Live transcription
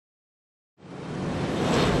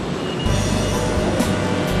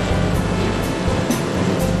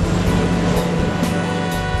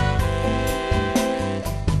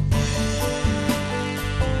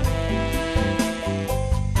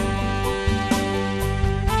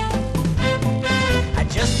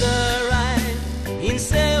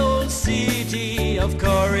of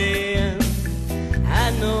Korean.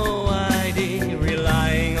 Had no idea,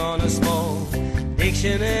 relying on a small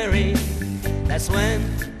dictionary. That's when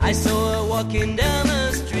I saw her walking down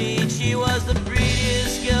the street. She was the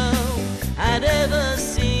prettiest girl I'd ever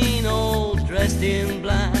seen, all dressed in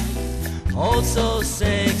black, all so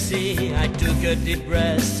sexy. I took a deep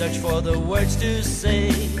breath, searched for the words to say.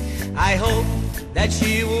 I hope that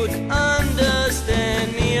she would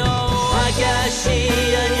understand me. Oh, Agashi,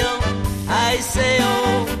 I say,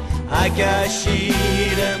 oh, Agashi,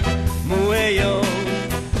 mueyo.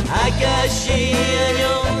 Agashi,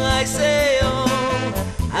 I say, oh,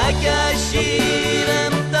 Agashi,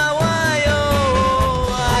 tawayo.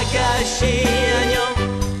 Agashi,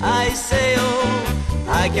 I say, oh,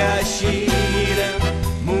 Agashi,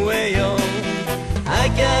 mueyo.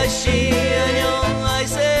 Agashi, I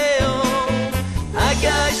say, oh,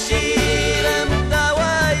 Agashi,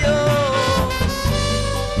 tawayo.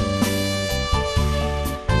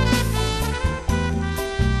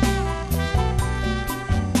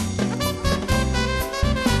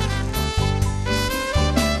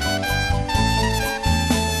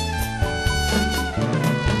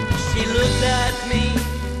 She looked at me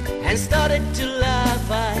and started to laugh.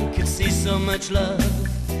 I could see so much love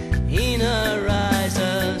in her eyes.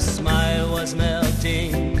 Her smile was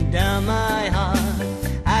melting down my heart.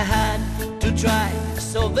 I had to try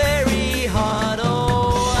so very hard.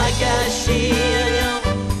 Oh, Agashi,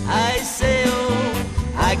 I say,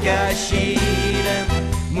 oh, Agashi,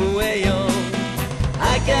 mueyo.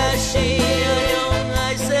 Agashi,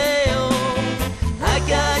 I say, oh,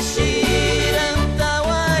 Agashi,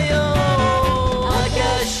 tawayo.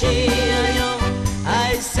 Agashi,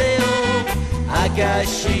 I say, oh,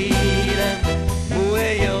 Agashi,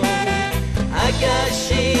 mueyo.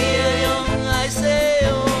 Agashi, I say,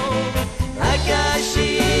 oh, Agashi,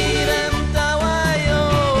 tawayo.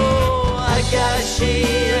 Agashi,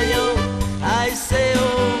 I say,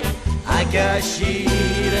 oh, Agashi.